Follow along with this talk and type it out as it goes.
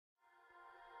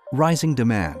rising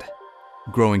demand,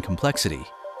 growing complexity,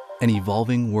 and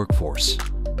evolving workforce.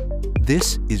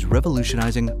 This is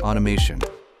Revolutionizing Automation,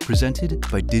 presented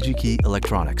by Digi-Key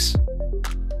Electronics.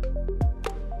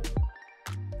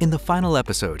 In the final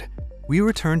episode, we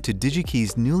return to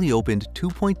Digi-Key's newly opened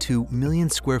 2.2 million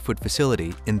square foot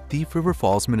facility in Thief River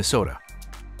Falls, Minnesota.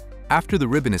 After the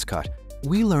ribbon is cut,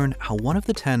 we learn how one of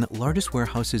the 10 largest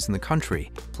warehouses in the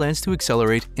country plans to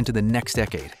accelerate into the next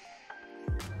decade.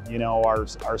 You know,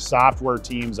 our software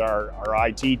teams, our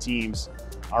IT teams,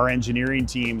 our engineering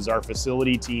teams, our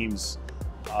facility teams,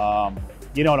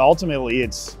 you know, and ultimately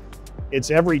it's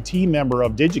every team member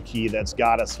of Digi-Key that's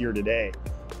got us here today.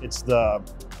 It's the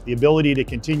ability to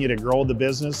continue to grow the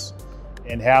business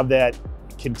and have that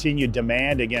continued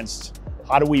demand against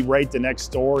how do we write the next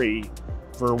story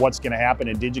for what's going to happen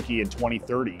in Digi-Key in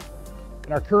 2030.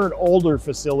 In our current older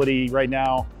facility right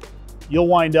now, you'll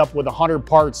wind up with 100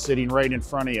 parts sitting right in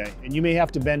front of you, and you may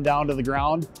have to bend down to the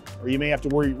ground, or you may have to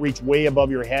reach way above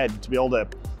your head to be able to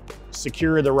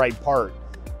secure the right part.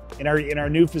 In our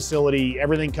new facility,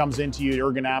 everything comes into you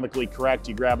ergonomically correct.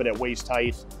 You grab it at waist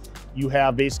height. You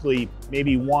have basically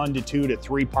maybe 1 to 2 to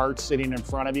 3 parts sitting in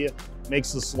front of you.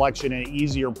 Makes the selection an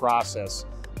easier process.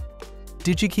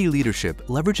 Digi-Key leadership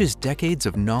leverages decades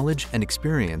of knowledge and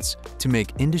experience to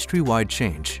make industry-wide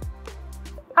change.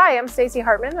 Hi, I'm Stacey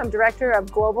Hartman. I'm Director of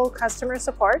Global Customer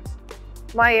Support.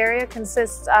 My area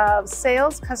consists of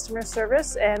sales, customer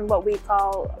service, and what we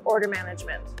call order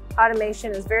management.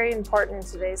 Automation is very important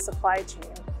in today's supply chain.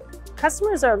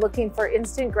 Customers are looking for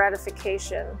instant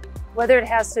gratification, whether it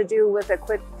has to do with a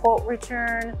quick quote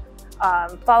return,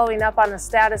 following up on the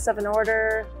status of an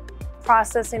order,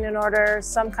 processing an order,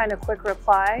 some kind of quick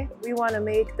reply. We want to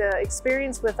make the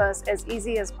experience with us as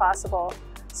easy as possible.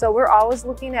 So we're always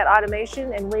looking at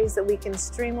automation and ways that we can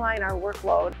streamline our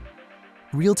workload.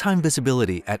 Real-time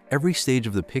visibility at every stage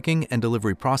of the picking and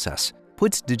delivery process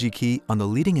puts Digi-Key on the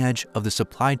leading edge of the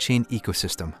supply chain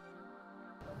ecosystem.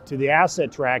 To the asset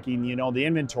tracking, you know, the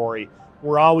inventory,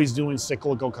 we're always doing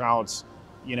cyclical counts.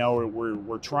 You know,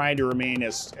 we're trying to remain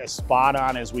as spot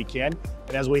on as we can.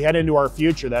 And as we head into our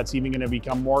future, that's even going to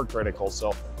become more critical.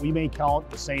 So we may count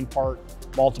the same part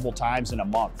multiple times in a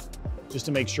month, just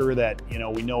to make sure that, you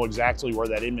know, we know exactly where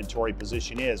that inventory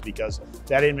position is, because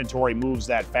that inventory moves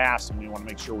that fast and we want to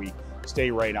make sure we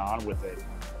stay right on with it.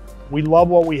 We love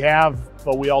what we have,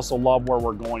 but we also love where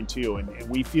we're going to. And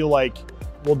we feel like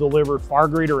we'll deliver far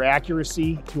greater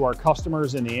accuracy to our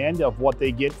customers in the end of what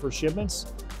they get for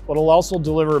shipments, but it'll also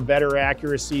deliver better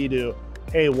accuracy to,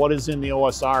 hey, what is in the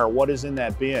OSR, what is in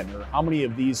that bin, or how many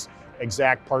of these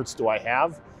exact parts do I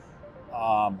have?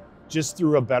 Just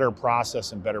through a better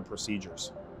process and better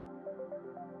procedures.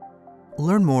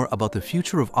 Learn more about the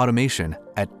future of automation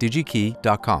at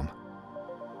digikey.com.